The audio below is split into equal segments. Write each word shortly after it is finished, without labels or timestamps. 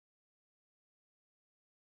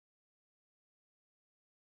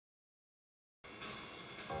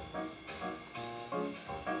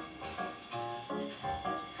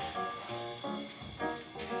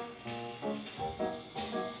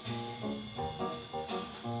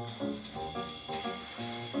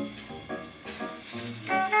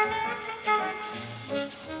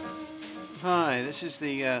This is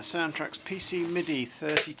the Soundtracs PC Midi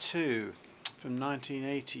 32 from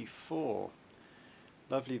 1984.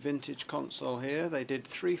 Lovely vintage console here. They did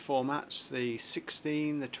three formats, the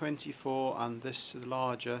 16, the 24 and this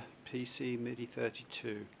larger PC Midi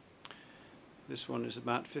 32. This one is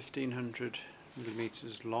about 1500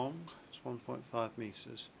 millimeters long, it's 1.5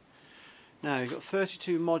 meters. Now you've got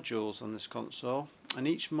 32 modules on this console, and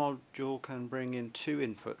each module can bring in two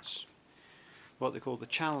inputs, what they call the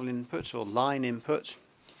channel input or line input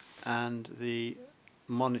and the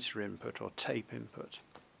monitor input or tape input.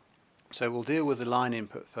 So we'll deal with the line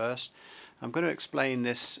input first. I'm going to explain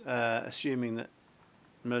this assuming that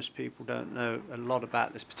most people don't know a lot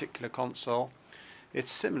about this particular console.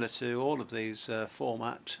 It's similar to all of these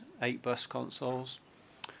format 8-bus consoles,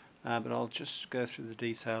 but I'll just go through the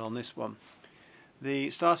detail on this one.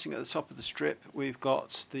 Starting at the top of the strip, we've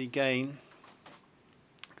got the gain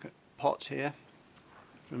pot here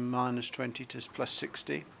from -20 to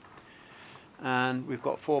 +60, and we've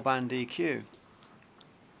got 4-band EQ.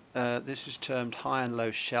 This is termed high and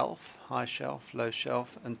low shelf, high shelf, low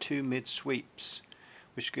shelf, and 2 mid sweeps,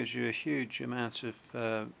 which gives you a huge amount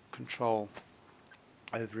of control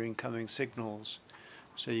over incoming signals,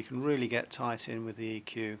 so you can really get tight in with the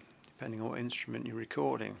EQ depending on what instrument you're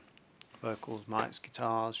recording, vocals, mics,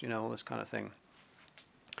 guitars, you know, all this kind of thing.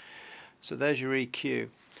 So there's your EQ.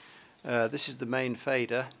 This is the main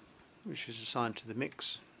fader, which is assigned to the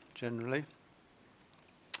mix generally.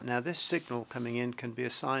 Now this signal coming in can be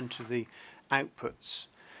assigned to the outputs.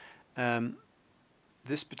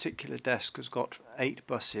 This particular desk has got 8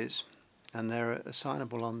 buses, and they're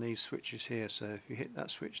assignable on these switches here. So if you hit that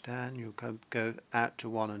switch down, you'll go out to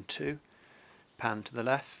 1 and 2, pan to the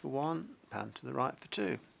left for 1, pan to the right for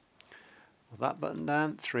 2. Well, that button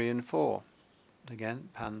down, 3 and 4. Again,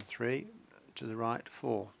 pan 3 to the right,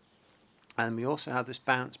 4. And we also have this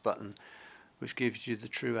bounce button, which gives you the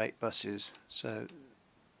true 8 buses. So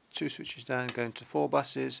 2 switches down going to 4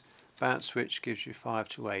 buses, bounce switch gives you 5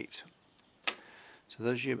 to 8. So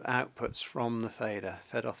those are your outputs from the fader,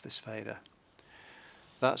 fed off this fader.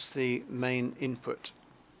 That's the main input,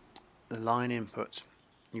 the line input.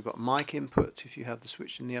 You've got mic input if you have the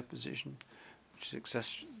switch in the up position, which is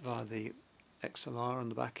accessed via the XLR on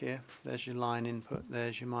the back here. There's your line input,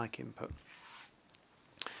 there's your mic input.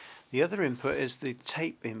 The other input is the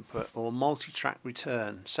tape input or multi-track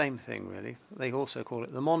return, same thing really. They also call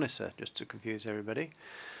it the monitor, just to confuse everybody.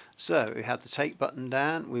 So we have the tape button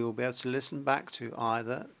down, we will be able to listen back to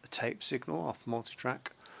either a tape signal off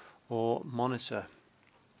multi-track or monitor,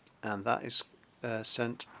 and that is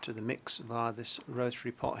sent to the mix via this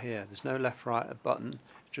rotary pot here. There's no left right button,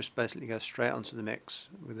 just basically goes straight onto the mix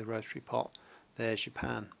with the rotary pot. There's your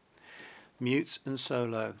pan. Mute and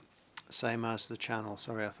solo, same as the channel,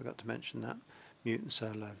 sorry I forgot to mention that, mute and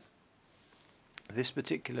solo. This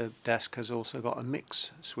particular desk has also got a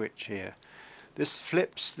mix switch here. This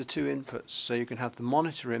flips the two inputs, so you can have the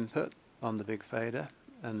monitor input on the big fader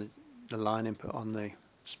and the line input on the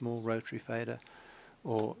small rotary fader,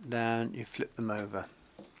 or down you flip them over.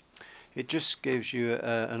 It just gives you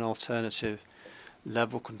an alternative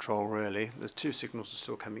level control really. The two signals are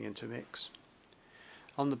still coming into mix.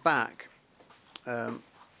 On the back,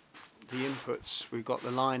 the inputs, we've got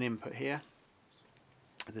the line input here,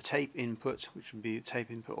 the tape input, which would be the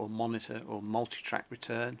tape input or monitor or multi-track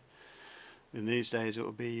return. In these days it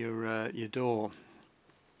will be your DAW,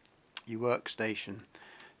 your workstation.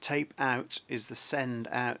 Tape out is the send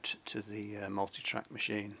out to the multi-track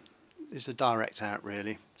machine. It's a direct out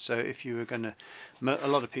really. So if you were going to, a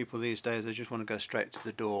lot of people these days, they just want to go straight to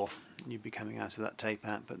the DAW, you'd be coming out of that tape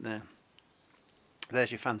out. But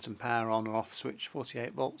there's your phantom power on or off switch,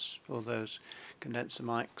 48 volts for those condenser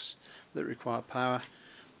mics that require power.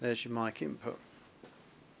 There's your mic input.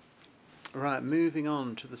 Right, moving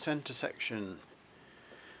on to the center section.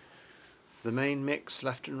 The main mix,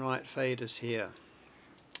 left and right faders here.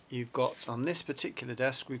 You've got, on this particular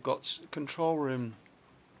desk, we've got control room.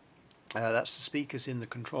 That's the speakers in the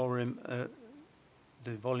control room.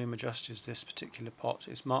 The volume adjusters, this particular pot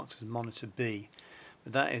is marked as monitor B,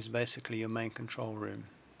 but that is basically your main control room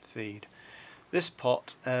feed. This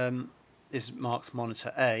pot is marked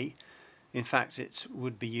monitor A. In fact, it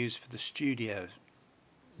would be used for the studio,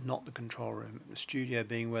 not the control room. The studio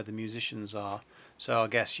being where the musicians are, so I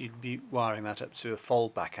guess you'd be wiring that up to a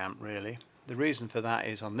foldback amp really. The reason for that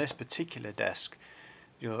is on this particular desk,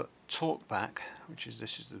 your talkback,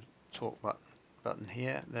 this is the talk button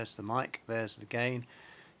here, there's the mic, there's the gain,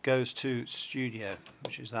 goes to studio,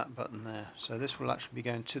 which is that button there. So this will actually be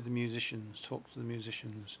going to the musicians, talk to the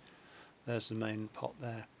musicians. There's the main pot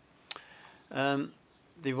there.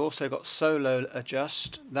 They've also got solo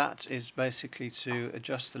adjust. That is basically to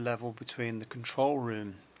adjust the level between the control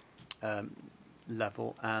room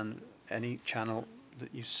level and any channel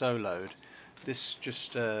that you soloed. This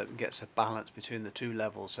just gets a balance between the two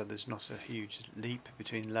levels, so there's not a huge leap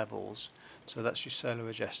between levels. So that's your solo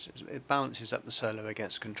adjusters. It balances up the solo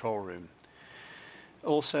against control room.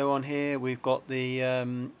 Also on here we've got the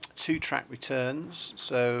 2-track returns.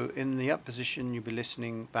 So in the up position you'll be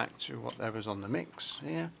listening back to whatever's on the mix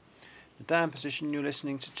here. The down position you're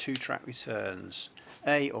listening to 2-track returns,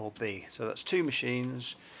 A or B. So that's two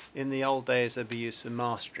machines. In the old days they'd be used for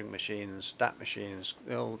mastering machines, DAT machines.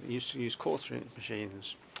 They all used to use quarter-inch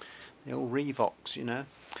machines. The old Revox, you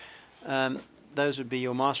know. Those would be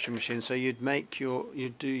your mastering machines. So you'd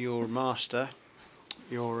do your master,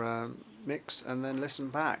 your mix, and then listen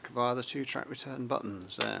back via the 2-track return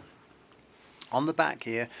buttons there. On the back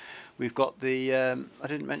here we've got the I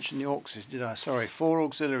didn't mention the auxes, did I? Sorry, 4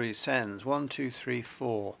 auxiliary sends, 1, 2, 3,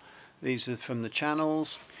 4. These are from the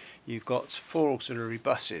channels. You've got 4 auxiliary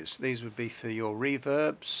buses. These would be for your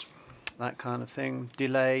reverbs, that kind of thing,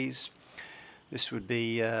 delays. This would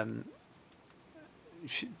be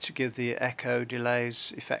to give the echo,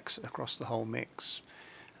 delays, effects across the whole mix.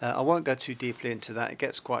 I won't go too deeply into that, it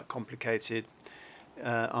gets quite complicated.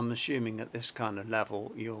 I'm assuming at this kind of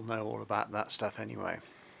level you'll know all about that stuff anyway.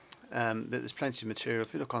 But there's plenty of material.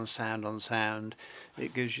 If you look on Sound,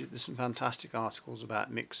 it gives you, there's some fantastic articles about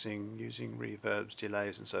mixing using reverbs,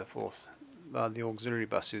 delays and so forth by the auxiliary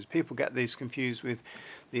buses. People get these confused with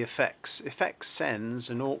the effects. Effects sends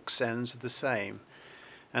and aux sends are the same.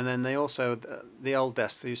 And then they also, the old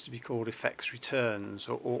desks, they used to be called effects returns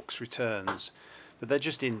or aux returns. But they're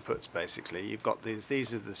just inputs basically. You've got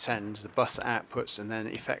these are the sends, the bus outputs, and then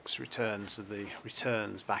effects returns are the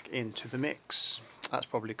returns back into the mix. That's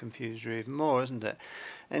probably confused you even more, isn't it?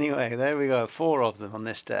 Anyway, there we go, 4 of them on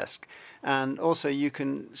this desk. And also you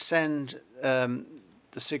can send the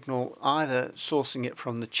signal either sourcing it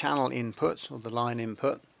from the channel input or the line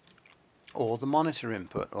input, or the monitor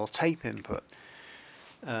input or tape input.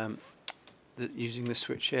 Using the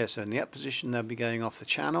switch here. So in the up position they'll be going off the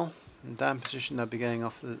channel, and down position they'll be going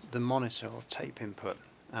off the monitor or tape input,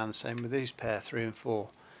 and the same with these pair 3 and 4.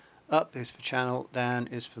 Up is for channel, down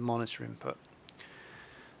is for monitor input.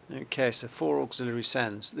 Okay, so 4 auxiliary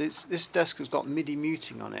sends. This desk has got MIDI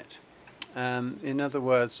muting on it. In other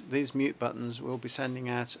words, these mute buttons will be sending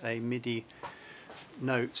out a MIDI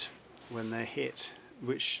note when they're hit,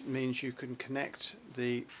 which means you can connect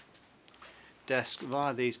the desk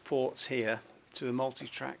via these ports here to a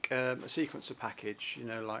multi-track sequencer package, you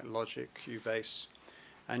know, like Logic, Cubase,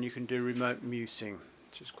 and you can do remote muting,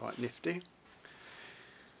 which is quite nifty.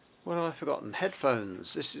 What have I forgotten?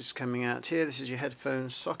 Headphones. This is coming out here. This is your headphone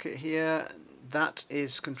socket here. That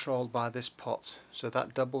is controlled by this pot, so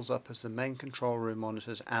that doubles up as the main control room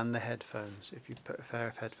monitors and the headphones. If you put a pair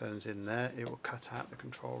of headphones in there, it will cut out the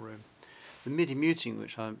control room. The MIDI muting,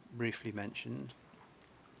 which I briefly mentioned,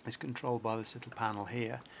 is controlled by this little panel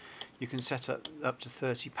here. You can set up to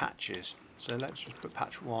 30 patches. So let's just put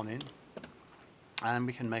patch 1 in, and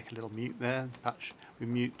we can make a little mute there. We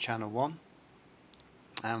mute channel 1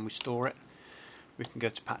 and we store it. We can go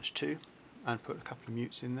to patch 2 and put a couple of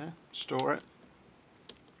mutes in there, store it,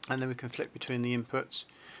 and then we can flick between the inputs,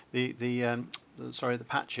 the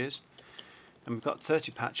patches, and we've got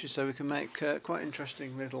 30 patches, so we can make quite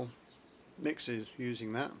interesting little mixes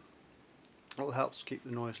using that. It all helps keep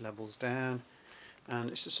the noise levels down,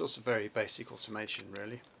 and it's just sort of very basic automation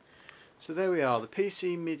really. So there we are, the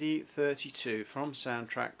PC Midi 32 from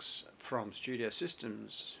Soundtracs, from Studio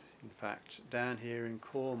Systems, in fact, down here in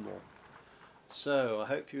Cornwall. So I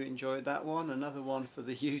hope you enjoyed that one, another one for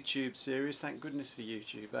the YouTube series. Thank goodness for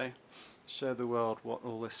YouTube, eh? Show the world what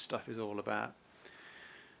all this stuff is all about.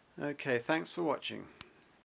 Okay, thanks for watching.